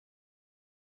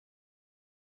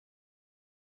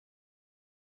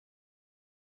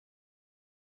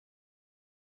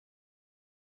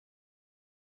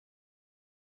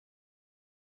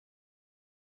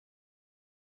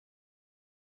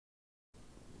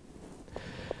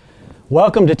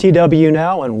Welcome to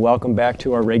TWNow and welcome back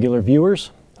to our regular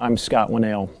viewers. I'm Scott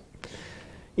Winnale.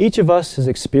 Each of us has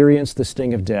experienced the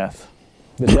sting of death.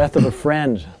 The death of a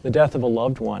friend, the death of a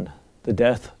loved one, the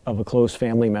death of a close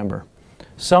family member.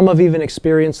 Some have even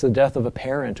experienced the death of a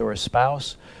parent or a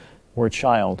spouse or a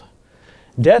child.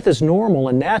 Death is normal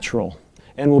and natural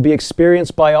and will be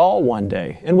experienced by all one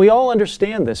day, and we all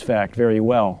understand this fact very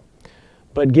well.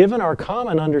 But given our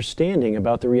common understanding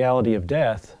about the reality of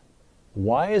death,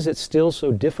 why is it still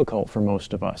so difficult for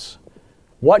most of us?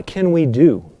 What can we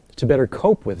do to better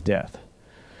cope with death?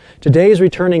 Today's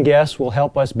returning guest will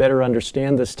help us better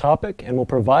understand this topic and will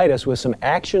provide us with some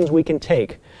actions we can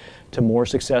take to more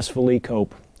successfully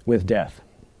cope with death.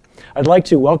 I'd like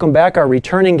to welcome back our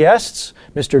returning guests,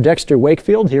 Mr. Dexter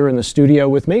Wakefield here in the studio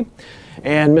with me,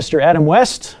 and Mr. Adam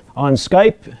West on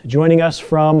Skype joining us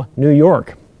from New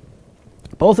York.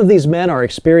 Both of these men are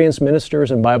experienced ministers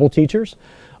and Bible teachers.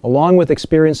 Along with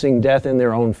experiencing death in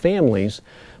their own families,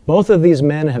 both of these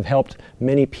men have helped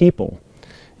many people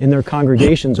in their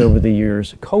congregations over the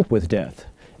years cope with death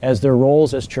as their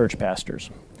roles as church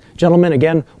pastors. Gentlemen,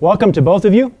 again, welcome to both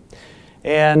of you.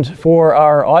 And for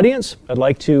our audience, I'd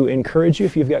like to encourage you,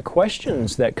 if you've got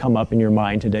questions that come up in your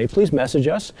mind today, please message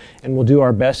us and we'll do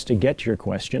our best to get to your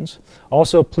questions.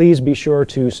 Also, please be sure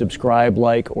to subscribe,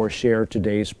 like, or share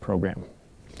today's program.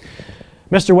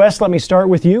 Mr. West, let me start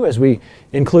with you as we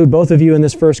include both of you in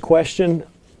this first question.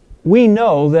 We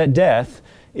know that death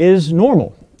is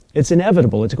normal. It's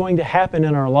inevitable. It's going to happen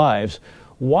in our lives.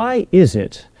 Why is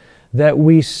it that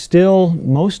we still,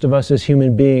 most of us as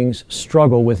human beings,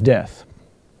 struggle with death?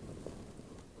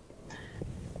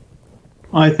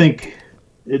 I think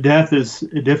death is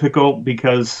difficult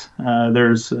because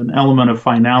there's an element of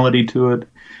finality to it.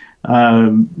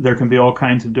 There can be all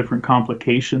kinds of different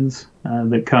complications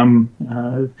that come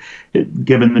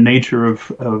given the nature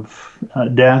of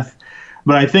death.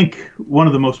 But I think one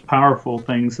of the most powerful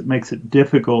things that makes it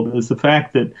difficult is the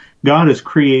fact that God has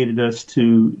created us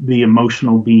to be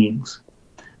emotional beings.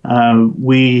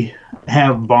 We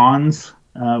have bonds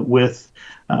with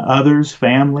others,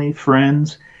 family,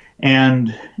 friends,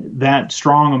 and that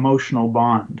strong emotional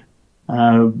bond,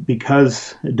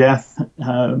 because death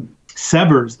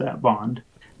severs that bond,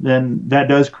 then that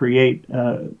does create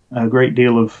a great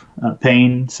deal of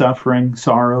pain, suffering,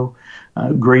 sorrow,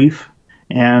 grief,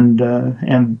 and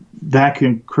that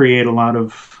can create a lot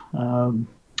of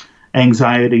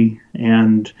anxiety,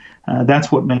 and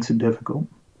that's what makes it difficult.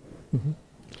 Mm-hmm.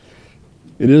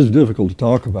 It is difficult to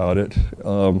talk about it.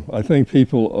 I think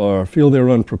people feel they're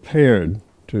unprepared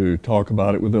to talk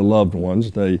about it with their loved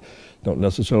ones. They don't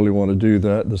necessarily want to do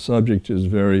that. The subject is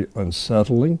very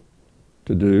unsettling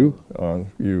to do.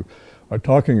 You are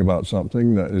talking about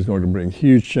something that is going to bring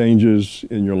huge changes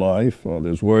in your life.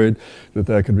 There's worried that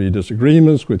there could be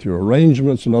disagreements with your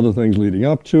arrangements and other things leading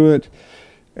up to it.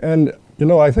 And, you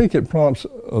know, I think it prompts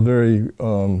a very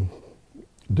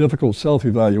difficult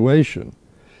self-evaluation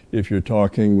if you're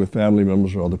talking with family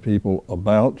members or other people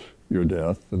about your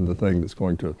death and the things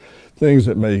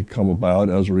that may come about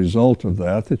as a result of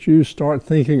that, that you start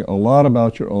thinking a lot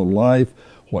about your own life.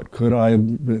 What could I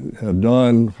have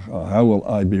done? How will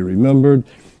I be remembered?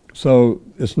 So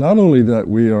it's not only that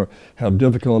we have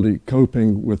difficulty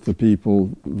coping with the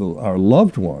people, our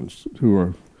loved ones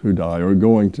who die or are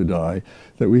going to die,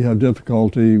 that we have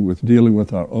difficulty with dealing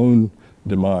with our own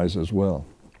demise as well.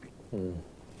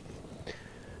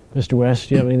 Mr. West,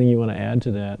 do you have anything you want to add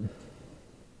to that?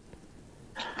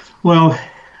 Well,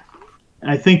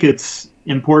 I think it's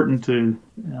important to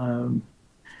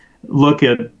look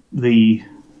at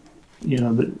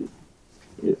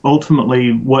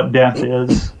ultimately what death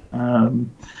is.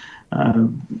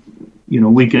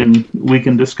 We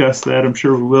can discuss that. I'm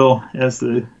sure we will as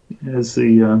the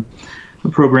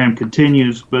program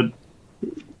continues. But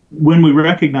when we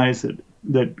recognize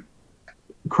that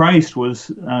Christ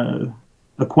was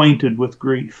acquainted with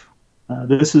grief,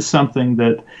 this is something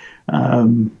that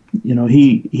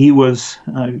he was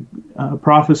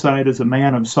prophesied as a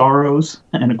man of sorrows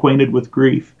and acquainted with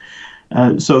grief.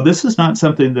 So this is not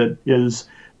something that is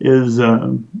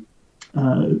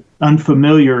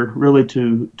unfamiliar really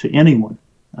to anyone.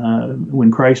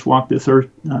 When Christ walked this earth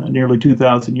nearly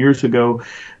 2,000 years ago,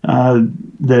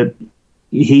 that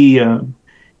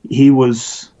he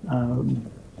was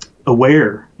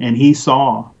aware and he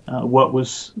saw what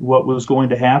was going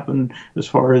to happen as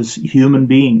far as human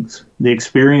beings, the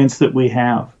experience that we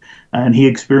have, and he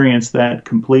experienced that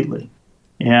completely,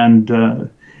 and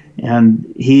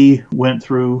he went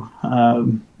through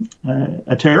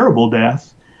a terrible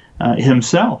death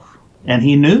himself, and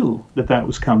he knew that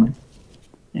was coming,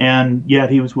 and yet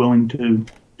he was willing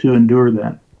to endure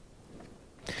that.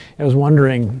 I was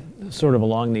wondering, sort of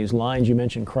along these lines, you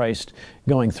mentioned Christ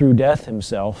going through death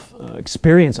himself,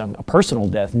 experiencing a personal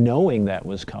death, knowing that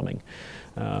was coming.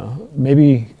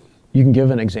 Maybe you can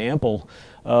give an example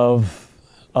of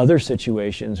other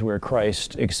situations where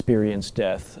Christ experienced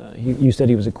death. You said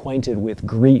he was acquainted with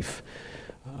grief.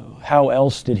 How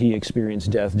else did he experience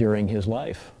death during his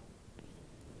life?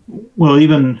 Well,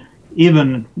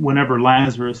 even whenever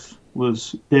Lazarus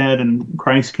was dead and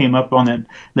Christ came up on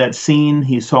that scene,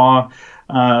 he saw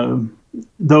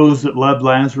those that loved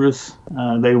Lazarus.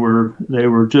 They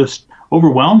were just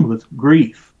overwhelmed with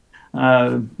grief.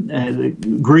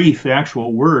 Grief, the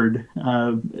actual word,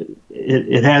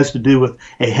 it has to do with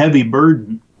a heavy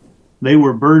burden. They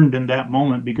were burdened in that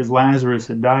moment because Lazarus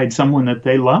had died, someone that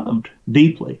they loved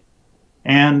deeply.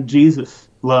 And Jesus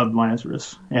loved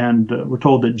Lazarus, and we're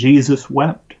told that Jesus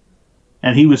wept,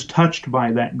 and he was touched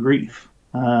by that grief.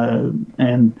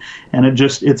 And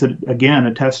it's again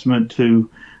a testament to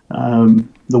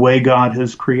the way God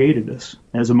has created us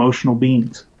as emotional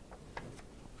beings.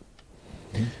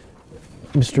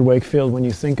 Mr. Wakefield, when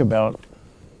you think about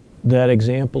that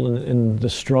example and the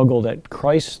struggle that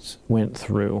Christ went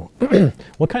through,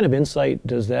 what kind of insight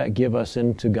does that give us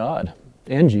into God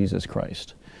and Jesus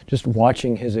Christ? Just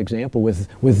watching his example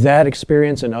with that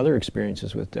experience and other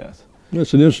experiences with death.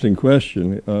 That's an interesting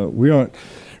question. We aren't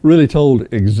really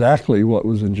told exactly what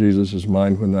was in Jesus'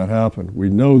 mind when that happened. We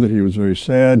know that he was very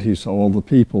sad. He saw all the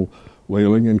people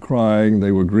wailing and crying.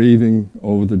 They were grieving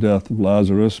over the death of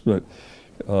Lazarus. But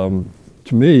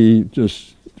to me,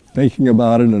 just thinking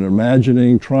about it and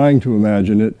imagining, trying to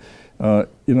imagine it,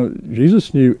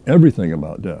 Jesus knew everything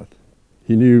about death.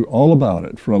 He knew all about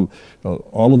it, from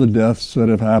all of the deaths that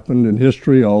have happened in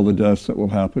history, all the deaths that will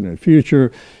happen in the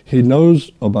future. He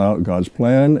knows about God's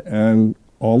plan and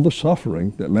all the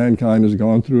suffering that mankind has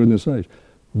gone through in this age.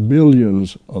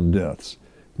 Billions of deaths.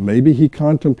 Maybe he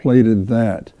contemplated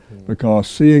that because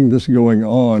seeing this going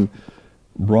on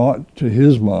brought to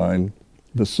his mind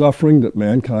the suffering that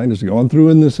mankind has gone through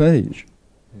in this age.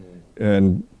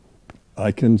 And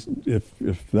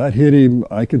if that hit him,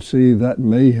 I could see that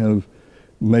may have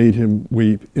made him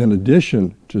weep. In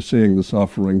addition to seeing the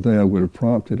suffering there, would have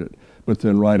prompted it. But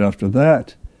then right after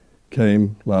that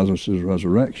came Lazarus'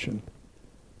 resurrection.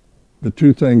 The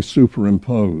two things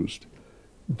superimposed,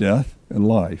 death and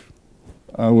life.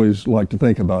 I always like to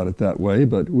think about it that way,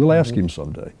 but we'll ask him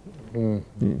someday.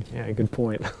 Yeah, good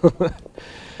point.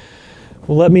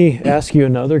 Well, let me ask you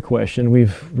another question.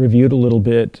 We've reviewed a little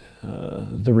bit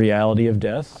the reality of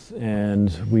death,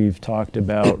 and we've talked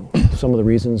about some of the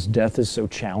reasons death is so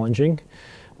challenging.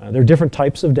 There are different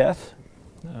types of death.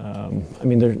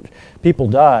 People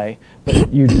die, but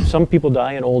some people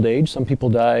die in old age, some people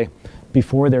die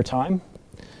before their time,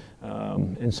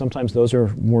 and sometimes those are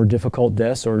more difficult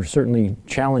deaths or certainly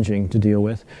challenging to deal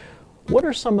with. What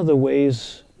are some of the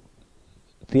ways,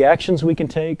 the actions we can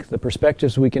take, the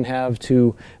perspectives we can have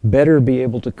to better be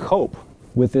able to cope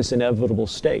with this inevitable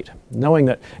state, knowing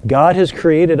that God has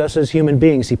created us as human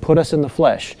beings. He put us in the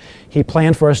flesh. He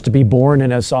planned for us to be born,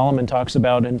 and as Solomon talks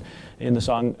about in the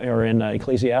song, or in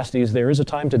Ecclesiastes, there is a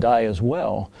time to die as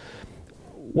well.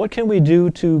 What can we do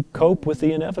to cope with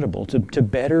the inevitable, to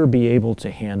better be able to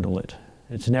handle it?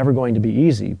 It's never going to be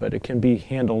easy, but it can be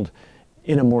handled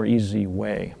in a more easy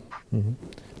way.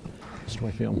 Mr.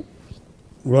 Wakefield.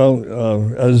 Well,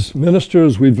 as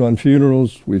ministers, we've done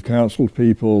funerals, we've counseled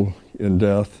people in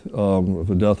death, of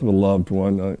the death of a loved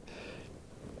one.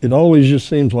 It always just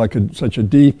seems like such a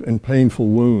deep and painful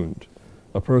wound.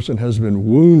 A person has been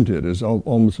wounded, is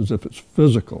almost as if it's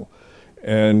physical.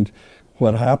 And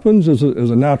what happens is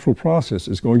a natural process.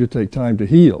 It's going to take time to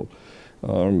heal.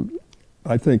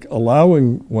 I think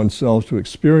allowing oneself to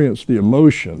experience the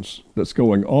emotions that's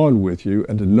going on with you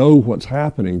and to know what's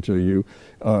happening to you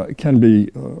can be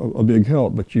a big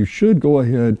help. But you should go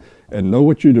ahead and know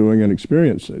what you're doing and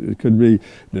experience it. It could be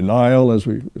denial, as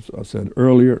I said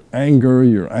earlier, anger.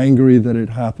 You're angry that it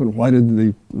happened. Why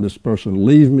did this person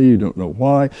leave me? You don't know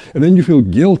why. And then you feel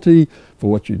guilty for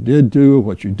what you did do or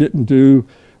what you didn't do.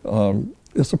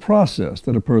 It's a process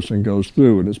that a person goes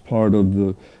through, and it's part of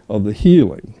the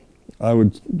healing. I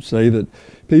would say that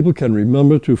people can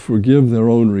remember to forgive their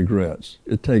own regrets.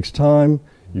 It takes time.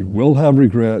 You will have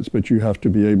regrets, but you have to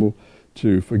be able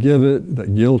to forgive it.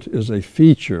 That guilt is a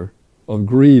feature of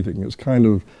grieving. It's kind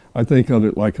of, I think of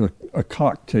it like a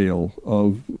cocktail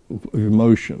of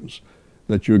emotions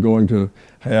that you're going to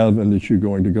have and that you're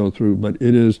going to go through, but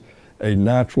it is a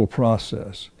natural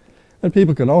process. And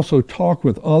people can also talk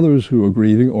with others who are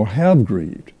grieving or have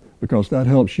grieved, because that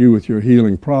helps you with your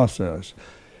healing process.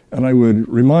 And I would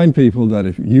remind people that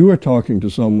if you are talking to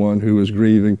someone who is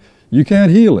grieving, You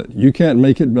can't heal it. You can't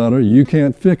make it better. You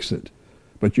can't fix it.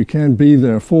 But you can be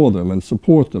there for them and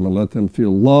support them and let them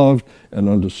feel loved and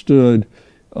understood.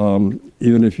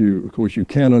 Even if you, of course, you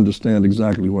can't understand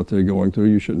exactly what they're going through.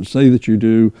 You shouldn't say that you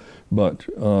do, but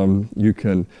they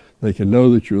can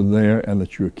know that you're there and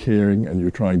that you're caring and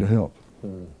you're trying to help.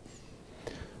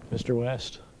 Mr.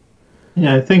 West?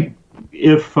 Yeah, I think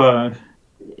if an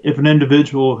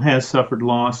individual has suffered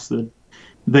loss, that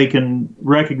they can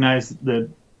recognize that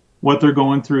what they're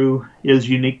going through is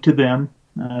unique to them.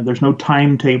 There's no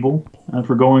timetable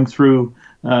for going through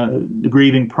the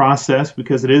grieving process,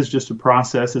 because it is just a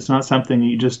process. It's not something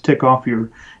you just tick off your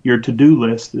to-do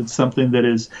list. It's something that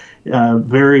is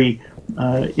very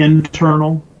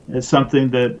internal. It's something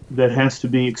that has to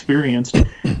be experienced.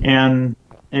 And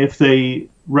if they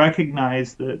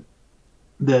recognize that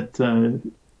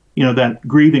that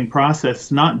grieving process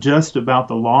is not just about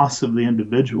the loss of the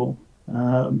individual,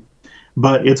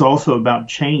 but it's also about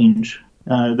change.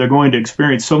 They're going to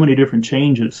experience so many different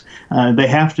changes. They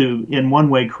have to, in one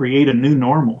way, create a new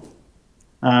normal.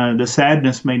 The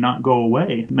sadness may not go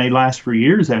away. It may last for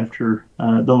years after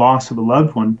the loss of a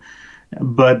loved one,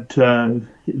 but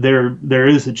there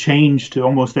is a change to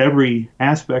almost every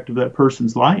aspect of that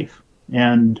person's life.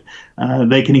 And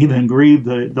they can even grieve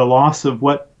the loss of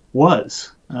what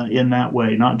was in that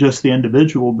way, not just the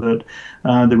individual, but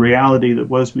the reality that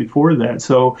was before that.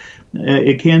 So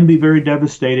it can be very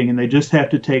devastating, and they just have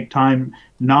to take time,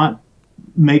 not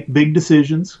make big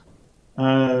decisions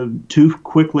too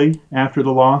quickly after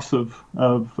the loss of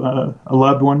a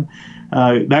loved one.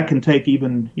 That can take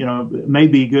even, it may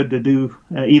be good to do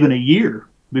even a year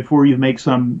before you make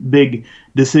some big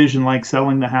decision like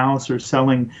selling the house or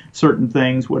selling certain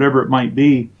things, whatever it might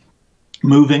be,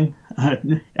 moving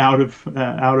out of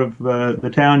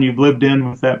the town you've lived in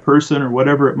with that person or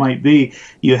whatever it might be.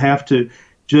 You have to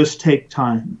just take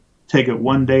time, take it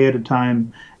one day at a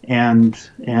time, and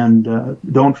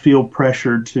don't feel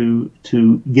pressured to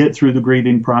get through the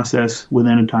grieving process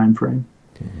within a time frame.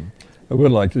 Mm-hmm. I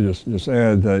would like to just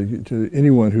add that to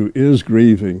anyone who is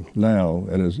grieving now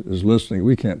and is listening,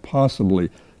 we can't possibly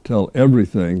tell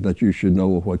everything that you should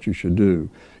know of what you should do.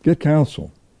 Get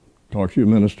counsel. Talk to your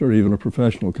minister, even a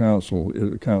professional counsel.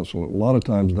 A lot of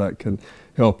times that can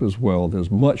help as well. There's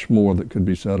much more that could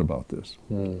be said about this.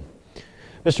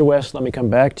 Mr. West, let me come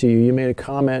back to you. You made a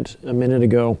comment a minute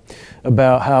ago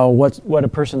about how what a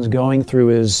person's going through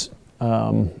is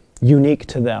unique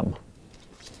to them.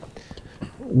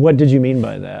 What did you mean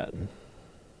by that?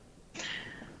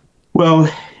 Well,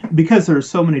 because there's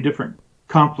so many different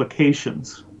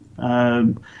complications,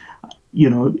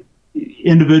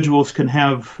 individuals can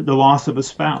have the loss of a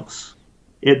spouse.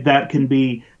 That can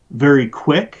be very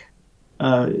quick,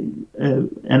 an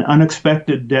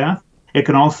unexpected death. It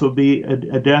can also be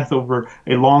a death over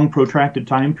a long, protracted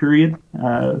time period,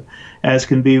 as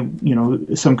can be,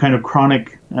 some kind of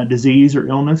chronic disease or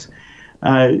illness.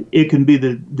 It can be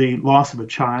the loss of a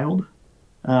child.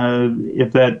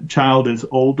 If that child is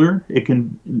older, it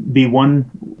can be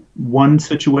one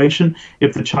situation.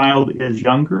 If the child is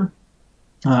younger,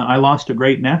 I lost a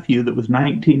great nephew that was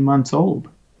 19 months old,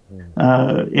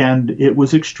 and it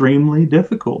was extremely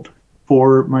difficult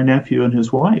for my nephew and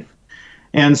his wife.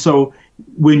 And so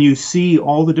when you see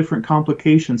all the different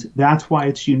complications, that's why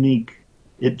it's unique.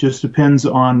 It just depends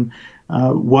on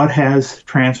what has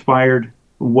transpired,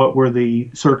 what were the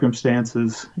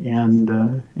circumstances,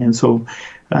 and so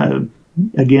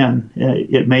again,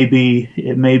 it may be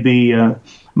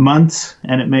months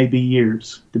and it may be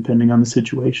years, depending on the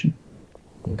situation.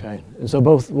 Okay, and so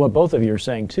what both of you are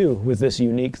saying too with this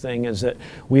unique thing is that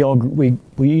we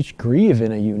each grieve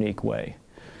in a unique way,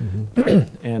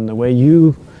 and the way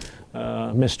you,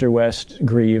 Mr. West,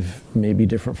 grieve may be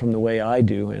different from the way I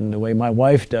do, and the way my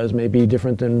wife does may be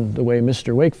different than the way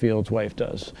Mr. Wakefield's wife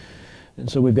does. And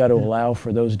so we've got to allow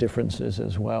for those differences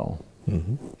as well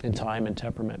in time and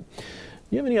temperament. Do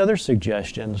you have any other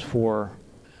suggestions for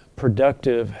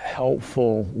productive,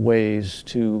 helpful ways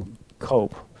to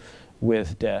cope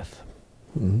with death?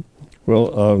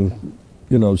 Well,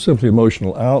 simply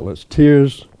emotional outlets.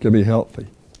 Tears can be healthy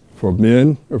for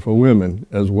men or for women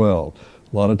as well.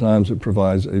 A lot of times it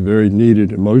provides a very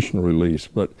needed emotional release,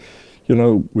 but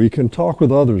we can talk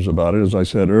with others about it. As I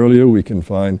said earlier, we can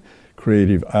find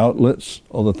creative outlets,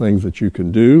 other things that you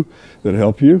can do that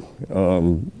help you.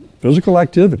 Physical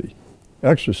activity,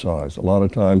 exercise, a lot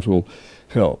of times will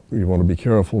help. You want to be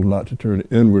careful not to turn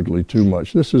inwardly too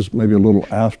much. This is maybe a little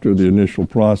after the initial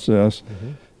process.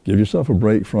 Give yourself a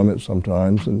break from it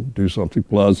sometimes and do something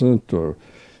pleasant, or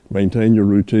maintain your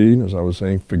routine. As I was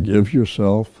saying, forgive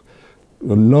yourself.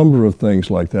 a number of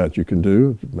things like that you can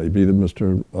do. It may be that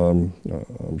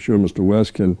I'm sure Mr.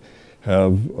 West can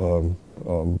have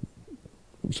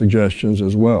suggestions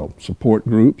as well. Support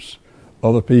groups,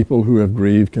 other people who have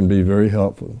grieved can be very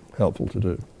helpful to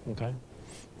do. Okay.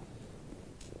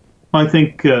 I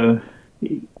think,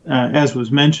 as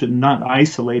was mentioned, not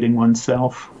isolating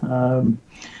oneself.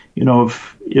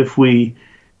 If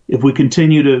we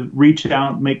continue to reach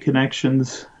out, make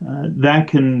connections, that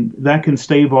can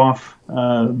stave off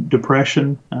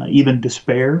depression, even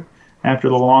despair after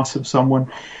the loss of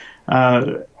someone.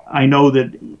 I know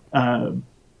that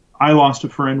I lost a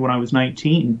friend when I was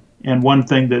 19, and one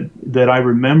thing that I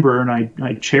remember and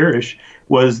I cherish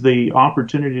was the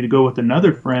opportunity to go with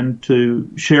another friend to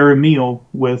share a meal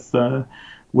with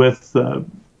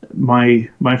my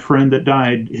friend that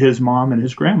died, his mom and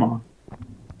his grandma.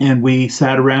 And we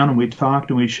sat around and we talked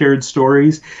and we shared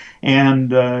stories,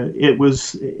 and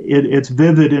it's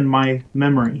vivid in my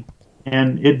memory,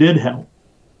 and it did help.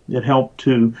 It helped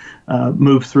to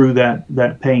move through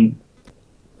that pain.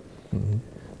 Mm-hmm.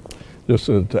 Just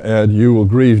to add, you will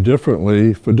grieve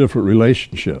differently for different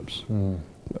relationships.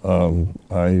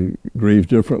 I grieve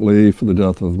differently for the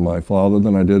death of my father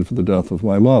than I did for the death of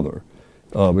my mother,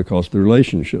 because the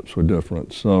relationships were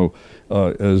different. So,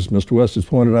 as Mr. West has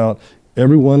pointed out,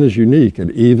 everyone is unique,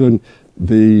 and even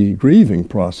the grieving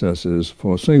processes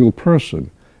for a single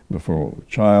person, for a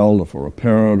child, or for a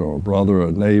parent, or a brother,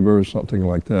 a neighbor, something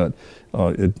like that,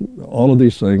 all of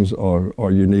these things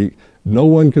are unique. No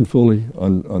one can fully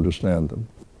understand them.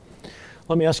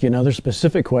 Let me ask you another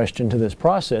specific question to this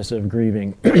process of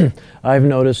grieving. I've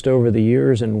noticed over the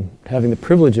years, and having the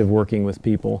privilege of working with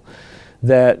people,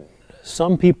 that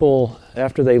some people,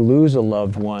 after they lose a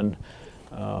loved one,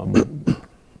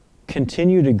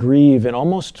 continue to grieve and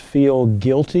almost feel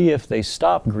guilty if they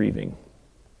stop grieving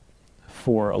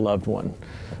for a loved one.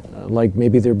 Like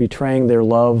maybe they're betraying their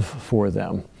love for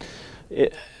them.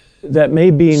 That may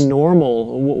be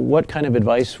normal. What kind of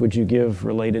advice would you give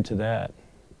related to that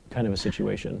kind of a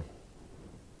situation?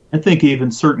 I think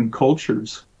even certain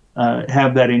cultures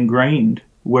have that ingrained,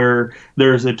 where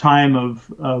there's a time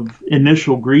of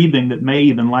initial grieving that may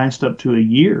even last up to a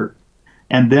year.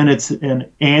 And then it's an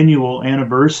annual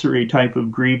anniversary type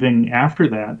of grieving after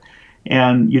that.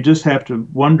 And you just have to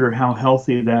wonder how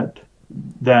healthy that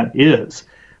is.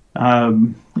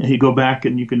 You go back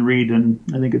and you can read in,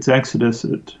 I think it's Exodus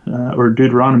or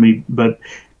Deuteronomy, but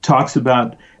talks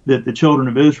about that the children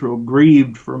of Israel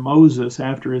grieved for Moses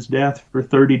after his death for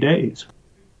 30 days.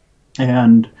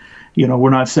 And, we're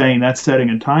not saying that's setting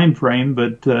a time frame,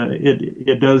 but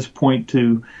it does point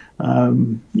to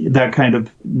that kind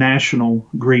of national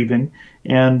grieving.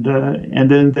 And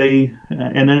then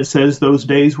it says those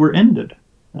days were ended,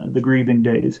 the grieving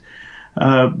days.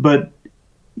 But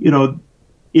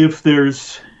if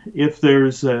there's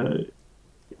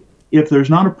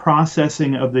not a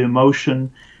processing of the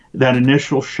emotion, that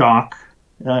initial shock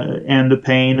and the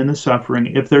pain and the suffering,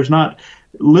 if there's not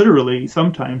literally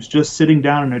sometimes just sitting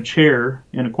down in a chair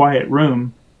in a quiet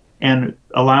room and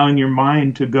allowing your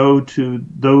mind to go to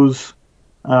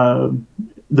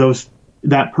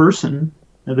that person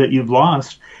that you've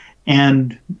lost,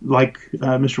 and like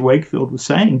Mr. Wakefield was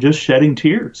saying, just shedding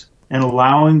tears and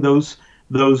allowing those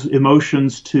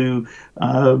emotions to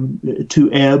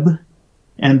ebb,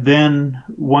 and then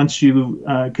once you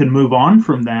can move on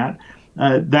from that,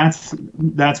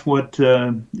 that's what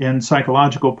in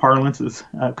psychological parlance is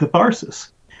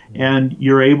catharsis, and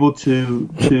you're able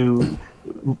to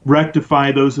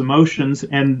rectify those emotions,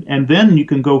 and then you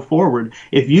can go forward.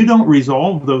 If you don't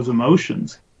resolve those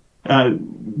emotions,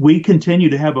 we continue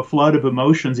to have a flood of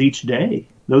emotions each day.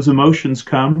 Those emotions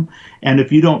come, and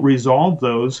if you don't resolve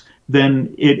those,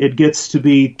 then it gets to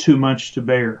be too much to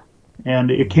bear,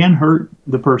 and it can hurt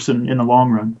the person in the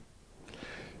long run.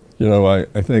 I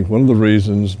think one of the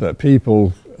reasons that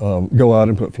people go out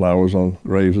and put flowers on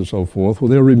graves and so forth, well,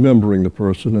 they're remembering the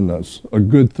person, and that's a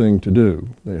good thing to do.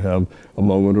 They have a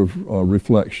moment of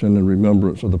reflection and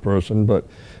remembrance of the person. But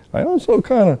I also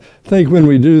kind of think when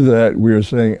we do that, we're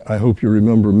saying, I hope you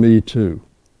remember me too.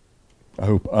 I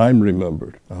hope I'm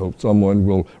remembered. I hope someone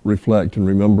will reflect and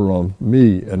remember on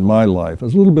me and my life.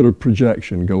 There's a little bit of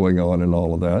projection going on in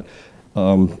all of that.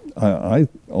 I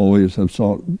always have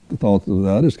thought of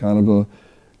that as kind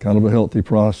of a healthy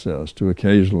process, to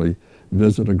occasionally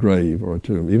visit a grave or a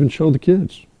tomb, even show the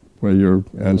kids where your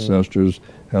ancestors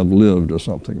have lived or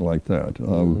something like that.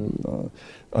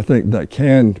 I think that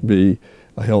can be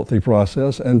a healthy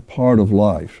process and part of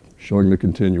life, showing the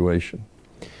continuation.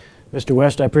 Mr.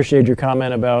 West, I appreciate your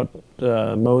comment about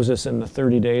Moses and the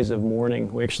 30 days of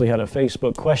mourning. We actually had a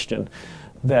Facebook question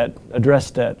that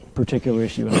addressed that particular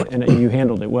issue, and you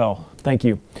handled it well. Thank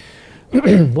you.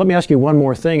 Let me ask you one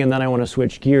more thing, and then I want to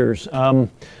switch gears.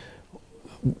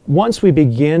 Once we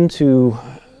begin to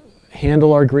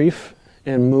handle our grief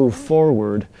and move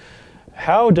forward,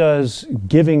 how does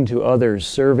giving to others,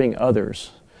 serving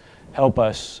others, help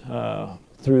us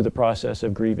through the process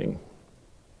of grieving?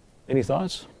 Any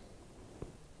thoughts?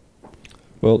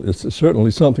 Well, it's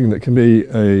certainly something that can be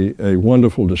a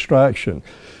wonderful distraction.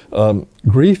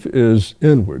 Grief is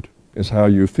inward, is how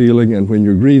you're feeling, and when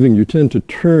you're grieving, you tend to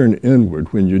turn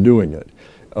inward when you're doing it.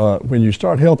 When you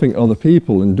start helping other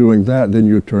people and doing that, then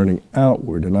you're turning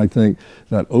outward, and I think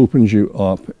that opens you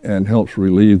up and helps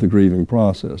relieve the grieving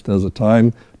process. There's a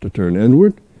time to turn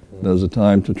inward, there's a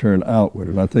time to turn outward,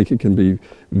 and I think it can be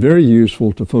very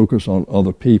useful to focus on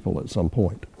other people at some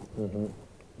point. Mm-hmm.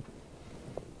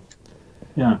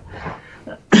 Yeah.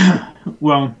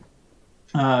 Well,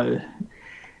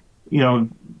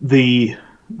 the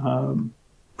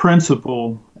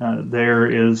principle there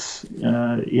is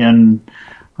in,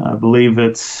 I believe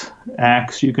it's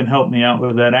Acts. You can help me out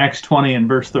with that. Acts 20 and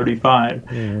verse 35.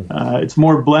 Mm. It's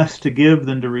more blessed to give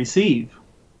than to receive.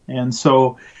 And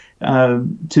so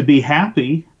to be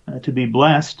happy, to be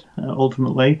blessed,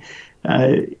 ultimately,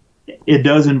 it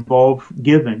does involve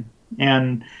giving.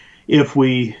 And if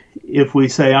we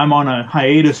say I'm on a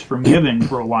hiatus from giving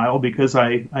for a while because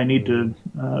I need to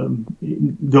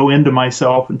go into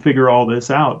myself and figure all this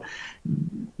out,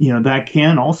 that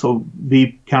can also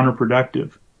be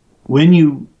counterproductive. When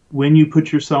you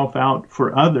put yourself out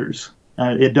for others,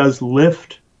 it does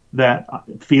lift that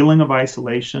feeling of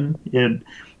isolation.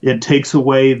 It takes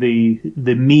away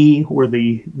the me or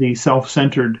the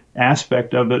self-centered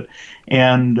aspect of it,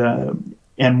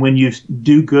 and when you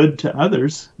do good to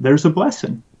others, there's a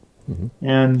blessing, mm-hmm.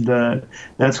 and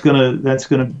that's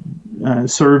gonna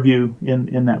serve you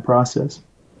in that process.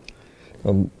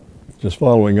 Just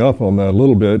following up on that a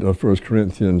little bit, 1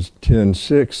 Corinthians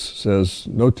 10:6 says,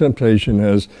 "No temptation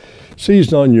has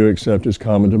seized on you except is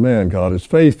common to man. God is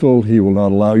faithful; He will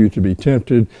not allow you to be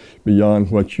tempted beyond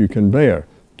what you can bear."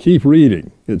 Keep reading.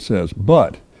 It says,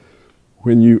 "But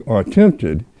when you are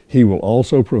tempted, He will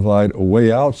also provide a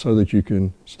way out so that you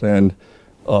can stand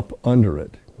up under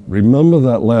it." Remember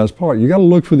that last part. You got to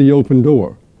look for the open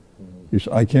door. You say,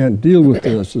 "I can't deal with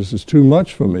this. This is too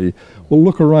much for me." Well,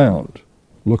 look around.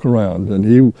 Look around.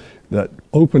 And that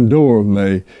open door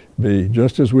may be,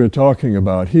 just as we're talking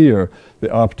about here,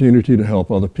 the opportunity to help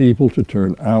other people to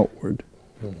turn outward.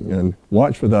 Mm-hmm. And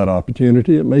watch for that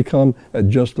opportunity. It may come at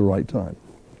just the right time.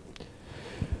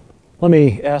 Let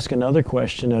me ask another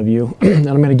question of you, and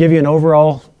I'm going to give you an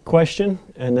overall question,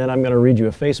 and then I'm going to read you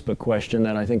a Facebook question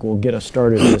that I think will get us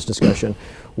started in this discussion.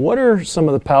 What are some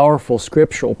of the powerful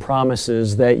scriptural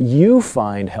promises that you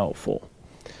find helpful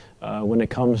when it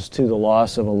comes to the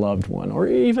loss of a loved one, or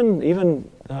even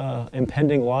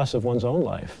impending loss of one's own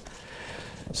life?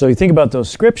 So you think about those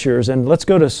scriptures, and let's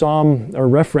go to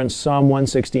reference Psalm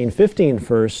 116:15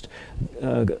 first.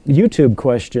 YouTube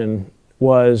question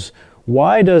was,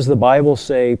 why does the Bible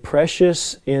say,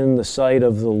 "Precious in the sight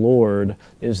of the Lord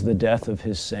is the death of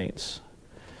His saints"?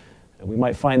 We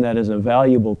might find that as a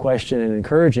valuable question and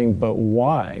encouraging, but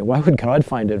why? Why would God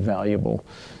find it valuable,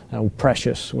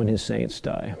 precious, when His saints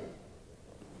die?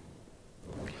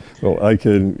 Well, I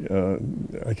could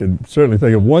certainly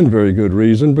think of one very good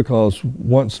reason, because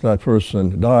once that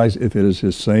person dies, if it is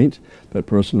his saint, that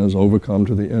person has overcome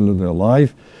to the end of their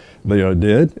life. They are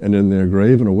dead and in their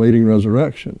grave and awaiting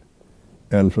resurrection.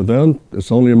 And for them, it's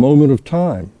only a moment of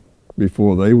time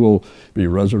before they will be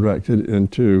resurrected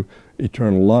into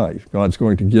eternal life. God's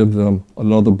going to give them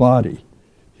another body.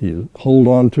 He'll hold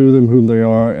on to them whom they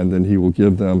are, and then He will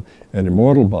give them an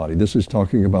immortal body. This is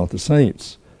talking about the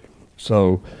saints.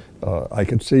 So I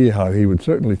could see how he would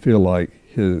certainly feel like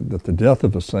that the death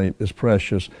of a saint is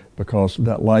precious, because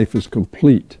that life is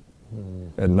complete.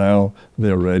 Mm. And now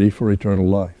they're ready for eternal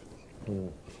life. Mm.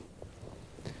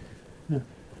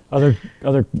 Other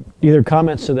either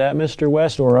comments to that, Mr.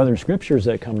 West, or other scriptures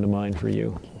that come to mind for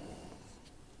you?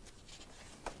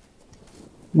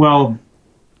 Well,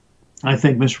 I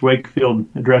think Mr. Wakefield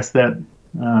addressed that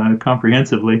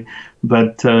comprehensively,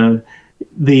 but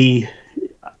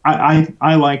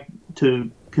I like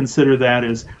to consider that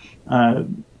as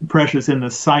precious in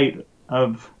the sight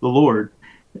of the Lord.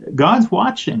 God's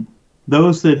watching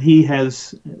those that He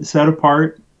has set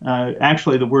apart.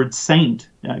 Actually, the word saint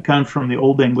comes from the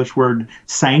Old English word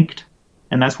sanct,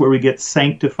 and that's where we get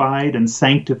sanctified and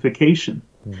sanctification.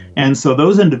 Mm-hmm. And so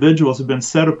those individuals have been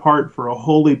set apart for a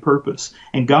holy purpose,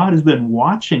 and God has been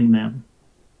watching them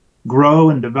grow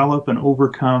and develop and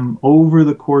overcome over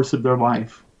the course of their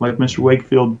life. like Mr.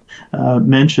 Wakefield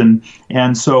mentioned.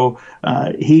 And so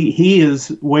he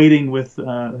is waiting with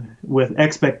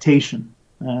expectation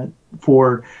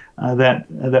for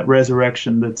that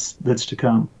resurrection that's to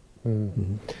come.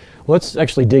 Mm-hmm. Let's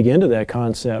actually dig into that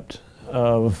concept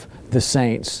of the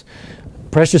saints.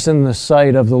 Precious in the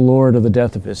sight of the Lord are the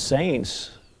death of his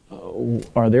saints.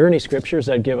 Are there any scriptures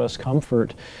that give us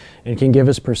comfort and can give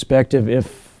us perspective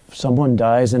if someone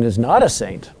dies and is not a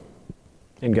saint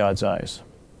in God's eyes?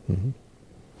 Mm-hmm.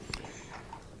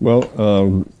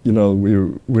 Well,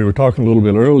 we were talking a little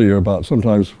bit earlier about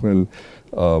sometimes when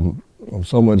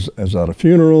someone is at a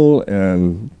funeral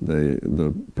and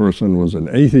the person was an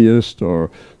atheist or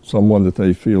someone that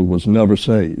they feel was never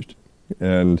saved.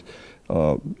 And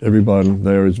everyone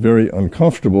there is very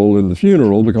uncomfortable in the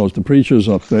funeral because the preacher's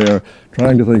up there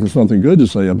trying to think of something good to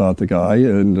say about the guy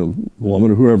and the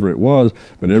woman or whoever it was,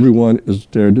 but everyone is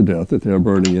scared to death that they're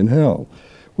burning in hell.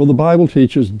 Well, the Bible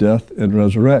teaches death and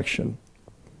resurrection,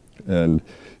 and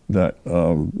that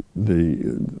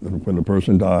when a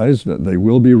person dies, that they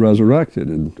will be resurrected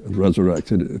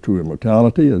to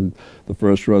immortality, and the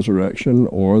first resurrection,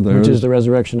 which is the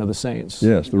resurrection of the saints.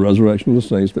 Yes, the resurrection of the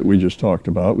saints that we just talked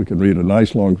about. We can read a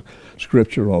nice long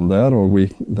scripture on that, or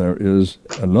there is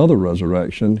another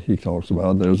resurrection. He talks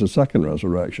about there's a second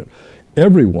resurrection.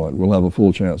 Everyone will have a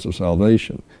full chance of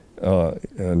salvation.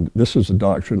 And this is a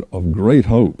doctrine of great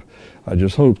hope. I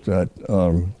just hope that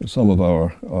some of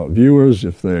our viewers,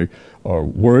 if they are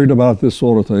worried about this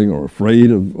sort of thing or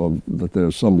afraid of that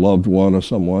there's some loved one or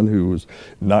someone who is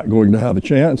not going to have a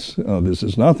chance, this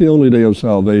is not the only day of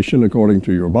salvation according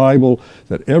to your Bible,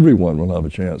 that everyone will have a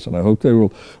chance. And I hope they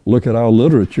will look at our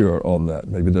literature on that.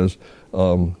 Maybe there's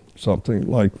something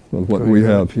like what we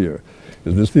have here.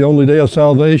 Is this the only day of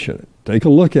salvation? Take a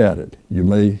look at it. You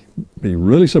may be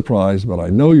really surprised, but I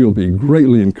know you'll be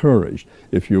greatly encouraged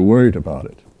if you're worried about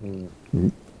it. Mm-hmm.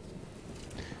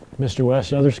 Mr.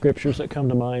 West, other scriptures that come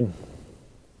to mind?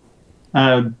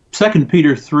 2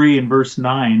 Peter 3 and verse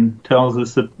 9 tells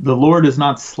us that the Lord is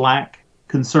not slack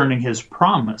concerning his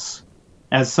promise,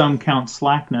 as some count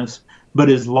slackness, but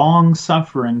is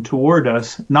long-suffering toward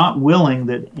us, not willing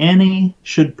that any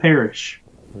should perish,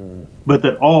 but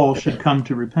that all should come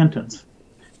to repentance.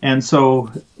 And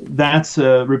so that's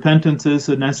repentance is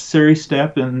a necessary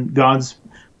step in God's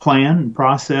plan and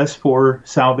process for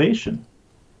salvation.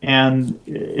 And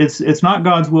it's not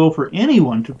God's will for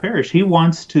anyone to perish. He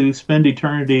wants to spend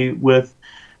eternity with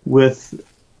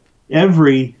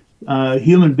every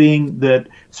human being that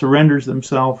surrenders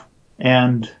themselves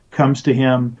and comes to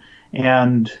him.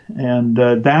 And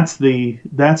that's the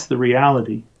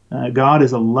reality. God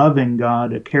is a loving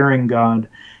God, a caring God,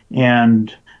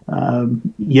 and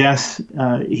yes,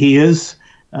 he is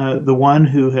the one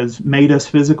who has made us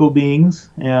physical beings,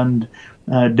 and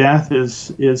death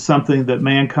is something that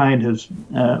mankind has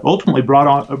ultimately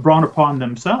brought upon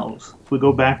themselves. If we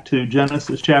go back to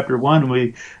Genesis chapter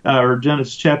 1, or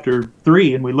Genesis chapter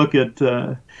 3, and we look at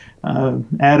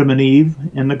Adam and Eve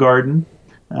in the garden,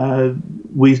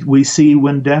 we see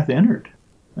when death entered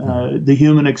the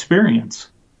human experience.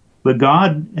 But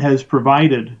God has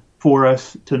provided for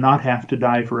us to not have to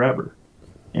die forever.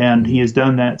 And he has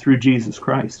done that through Jesus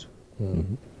Christ.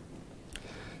 Mm-hmm.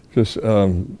 Just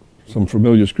some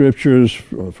familiar scriptures.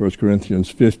 1 Corinthians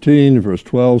 15, verse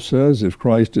 12 says, if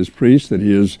Christ is preached that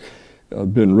he has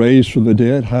been raised from the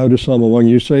dead, how do some among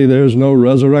you say there is no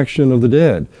resurrection of the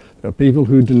dead? There are people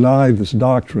who deny this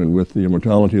doctrine with the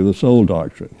immortality of the soul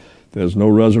doctrine. If there's no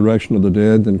resurrection of the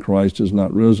dead, then Christ is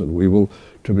not risen. We will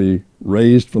to be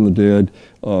raised from the dead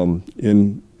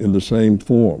in the same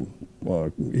form.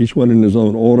 Each one in his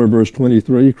own order. Verse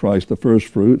 23, Christ the first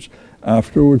fruits,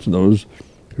 afterwards those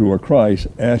who are Christ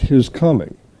at his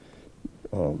coming.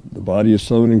 The body is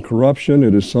sown in corruption,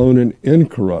 it is sown in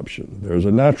incorruption. There's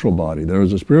a natural body, there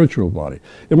is a spiritual body.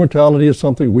 Immortality is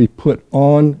something we put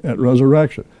on at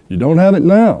resurrection. You don't have it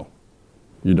now.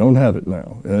 You don't have it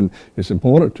now. And it's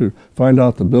important to find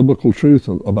out the biblical truth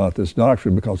about this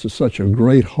doctrine, because it's such a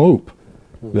great hope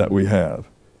that we have.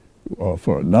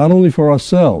 For not only for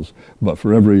ourselves, but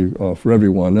for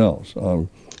everyone else.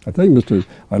 I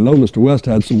know Mr. West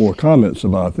had some more comments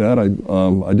about that. I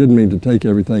didn't mean to take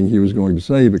everything he was going to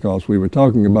say, because we were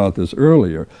talking about this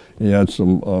earlier. He had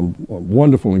some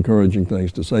wonderful, encouraging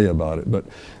things to say about it. But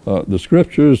the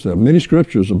scriptures, there are many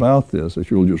scriptures about this,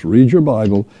 if you'll just read your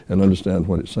Bible and understand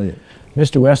what it's saying.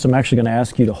 Mr. West, I'm actually going to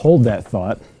ask you to hold that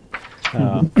thought,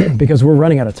 because we're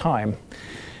running out of time.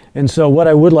 And so what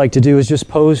I would like to do is just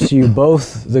pose to you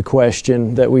both the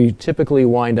question that we typically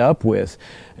wind up with.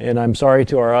 And I'm sorry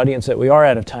to our audience that we are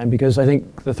out of time, because I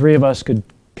think the three of us could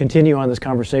continue on this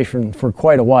conversation for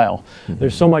quite a while.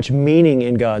 There's so much meaning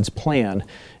in God's plan.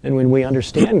 And when we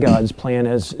understand God's plan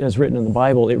as written in the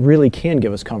Bible, it really can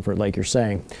give us comfort, like you're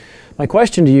saying. My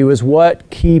question to you is, what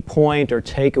key point or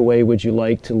takeaway would you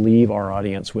like to leave our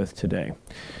audience with today?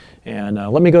 And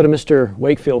let me go to Mr.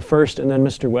 Wakefield first, and then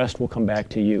Mr. West will come back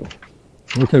to you.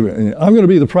 Okay, I'm going to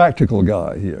be the practical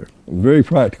guy here. I'm a very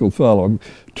practical fellow.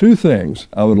 Two things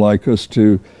I would like us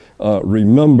to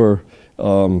remember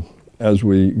as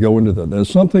we go into that. There's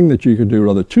something that you could do,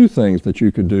 rather two things that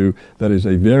you could do that is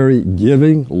a very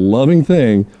giving, loving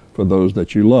thing for those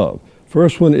that you love.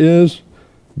 First one is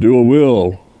do a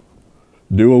will.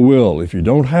 Do a will. If you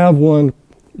don't have one,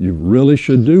 you really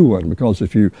should do one, because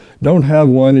if you don't have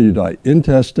one and you die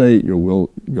intestate, your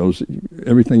will goes,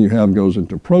 everything you have goes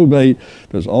into probate.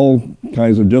 There's all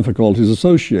kinds of difficulties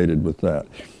associated with that.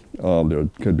 There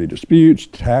could be disputes,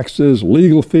 taxes,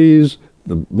 legal fees.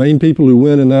 The main people who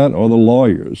win in that are the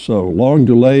lawyers. So long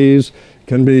delays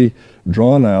can be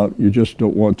drawn out. You just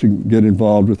don't want to get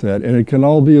involved with that. And it can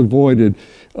all be avoided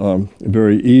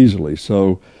very easily.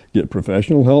 So get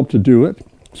professional help to do it,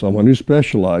 someone who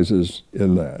specializes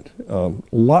in that.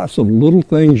 Lots of little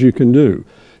things you can do.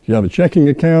 If you have a checking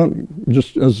account,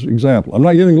 just as an example, I'm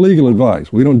not giving legal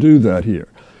advice. We don't do that here.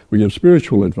 We give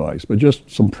spiritual advice, but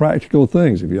just some practical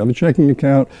things. If you have a checking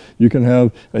account, you can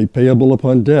have a payable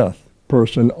upon death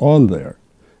person on there.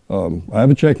 I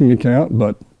have a checking account,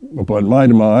 but upon my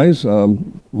demise,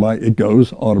 it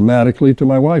goes automatically to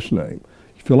my wife's name.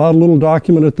 You fill out a little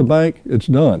document at the bank, it's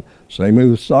done. Same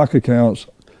with stock accounts,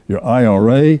 your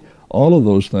IRA, all of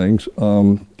those things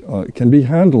can be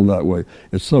handled that way.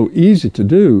 It's so easy to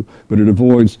do, but it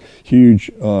avoids huge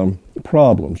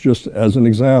problems. Just as an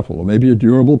example, or maybe a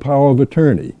durable power of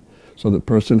attorney, so the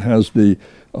person has the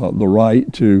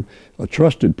right to a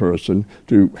trusted person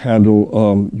to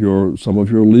handle some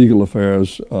of your legal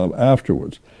affairs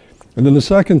afterwards. And then the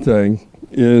second thing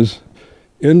is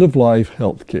end-of-life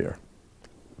health care.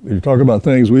 You talk about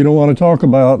things we don't want to talk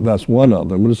about, that's one of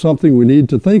them. But it's something we need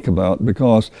to think about,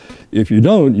 because if you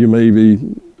don't, you may be,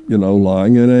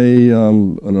 lying in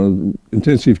an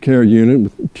intensive care unit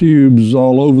with tubes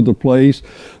all over the place,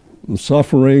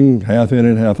 suffering, half in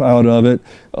and half out of it,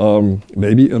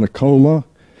 maybe in a coma.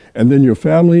 And then your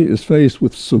family is faced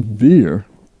with severe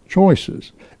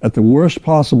choices at the worst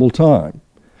possible time.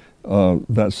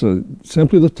 That's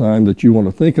simply the time that you want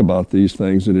to think about these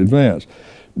things in advance.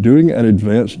 Doing an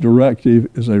advance directive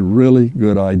is a really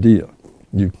good idea.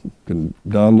 You can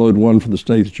download one for the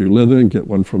state that you live in, get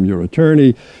one from your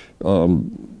attorney, a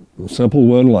simple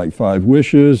one like 5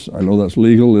 wishes. I know that's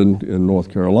legal in North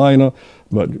Carolina,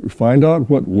 but find out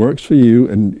what works for you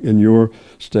in your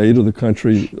state or the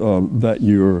country that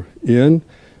you're in,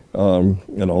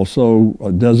 and also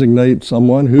designate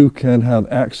someone who can have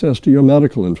access to your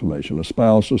medical information, a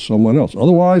spouse or someone else.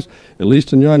 Otherwise, at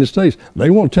least in the United States, they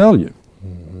won't tell you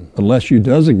unless you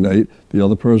designate the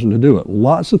other person to do it.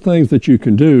 Lots of things that you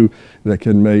can do that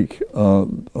can make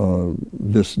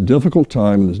this difficult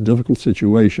time, this difficult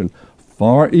situation,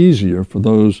 far easier for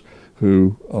those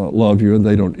who love you, and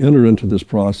they don't enter into this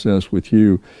process with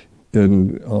you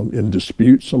in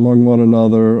disputes among one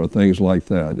another or things like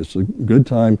that. It's a good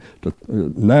time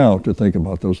now to think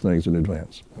about those things in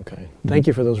advance. Okay. Thank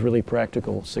you for those really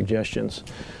practical suggestions.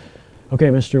 Okay,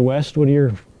 Mr. West, what are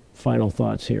your final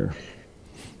thoughts here?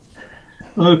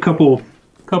 A couple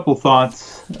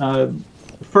thoughts.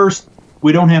 First,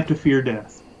 we don't have to fear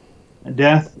death.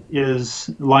 Death is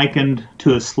likened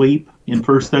to a sleep in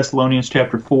 1 Thessalonians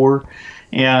chapter 4,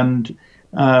 and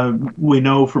we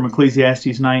know from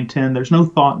Ecclesiastes 9:10, there's no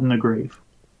thought in the grave.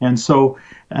 And so,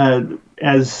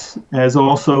 as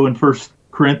also in 1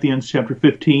 Corinthians chapter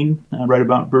 15, right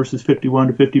about verses 51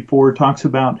 to 54, talks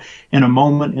about in a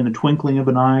moment, in the twinkling of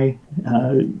an eye,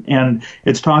 and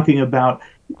it's talking about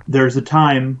there's a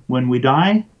time when we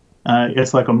die,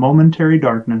 it's like a momentary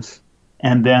darkness,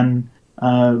 and then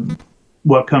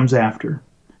what comes after.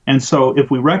 And so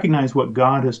if we recognize what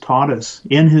God has taught us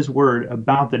in His Word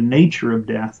about the nature of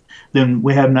death, then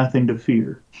we have nothing to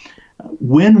fear.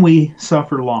 When we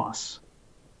suffer loss,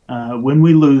 when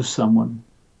we lose someone,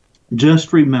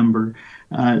 just remember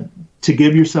to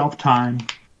give yourself time,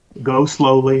 go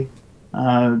slowly,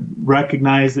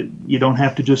 recognize that you don't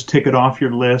have to just tick it off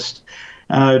your list.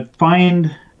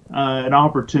 Find an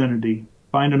opportunity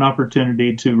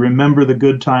to remember the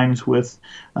good times with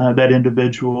that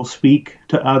individual. Speak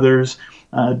to others.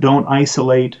 Don't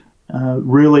isolate.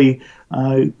 Really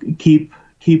keep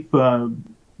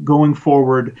going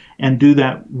forward and do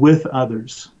that with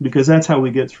others, because that's how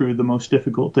we get through the most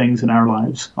difficult things in our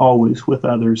lives, always with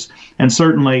others. And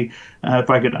certainly, if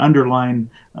I could underline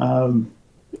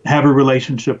have a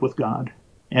relationship with God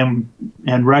and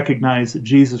recognize that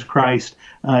Jesus Christ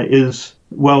is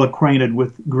well acquainted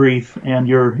with grief, and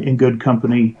you're in good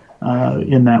company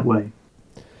in that way.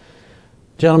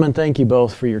 Gentlemen, thank you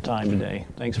both for your time today.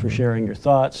 Thanks for sharing your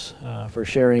thoughts, for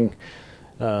sharing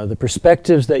the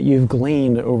perspectives that you've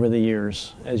gleaned over the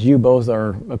years as you both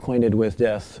are acquainted with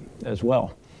death as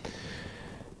well.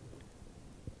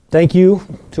 Thank you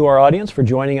to our audience for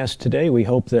joining us today. We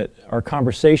hope that our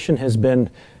conversation has been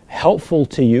helpful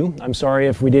to you. I'm sorry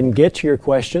if we didn't get to your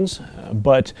questions,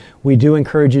 but we do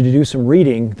encourage you to do some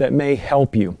reading that may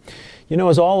help you. You know,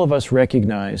 as all of us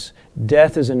recognize,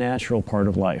 death is a natural part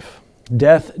of life.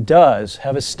 Death does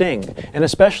have a sting, and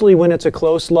especially when it's a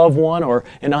close loved one or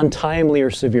an untimely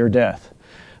or severe death.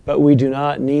 But we do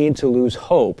not need to lose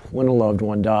hope when a loved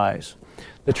one dies.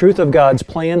 The truth of God's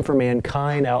plan for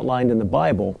mankind outlined in the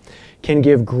Bible can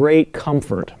give great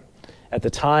comfort at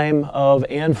the time of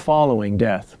and following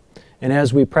death. And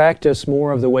as we practice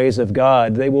more of the ways of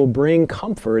God, they will bring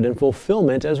comfort and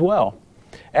fulfillment as well.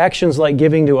 Actions like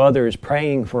giving to others,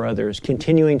 praying for others,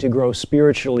 continuing to grow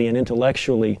spiritually and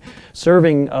intellectually,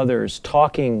 serving others,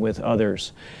 talking with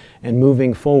others, and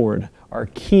moving forward are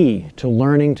key to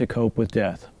learning to cope with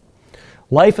death.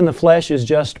 Life in the flesh is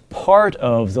just part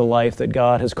of the life that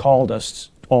God has called us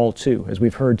all to, as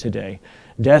we've heard today.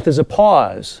 Death is a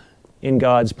pause in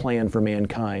God's plan for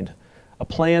mankind, a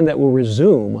plan that will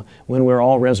resume when we're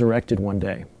all resurrected one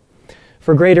day.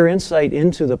 For greater insight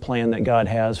into the plan that God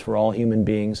has for all human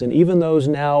beings, and even those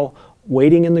now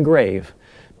waiting in the grave,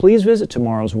 please visit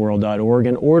tomorrowsworld.org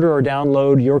and order or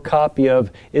download your copy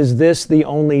of Is This the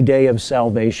Only Day of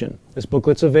Salvation? This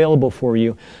booklet's available for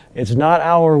you. It's not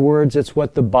our words, it's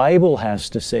what the Bible has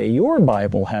to say, your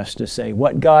Bible has to say,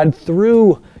 what God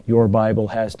through your Bible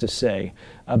has to say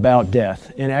about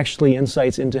death, and actually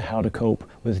insights into how to cope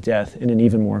with death in an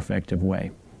even more effective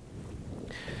way.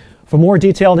 For more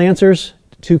detailed answers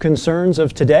to concerns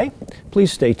of today, please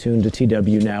stay tuned to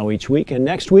TWNow each week. And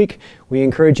next week, we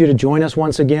encourage you to join us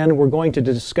once again. We're going to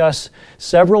discuss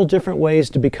several different ways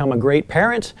to become a great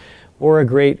parent or a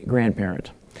great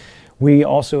grandparent. We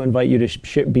also invite you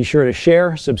to be sure to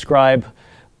share, subscribe,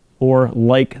 or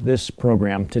like this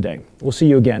program today. We'll see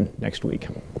you again next week.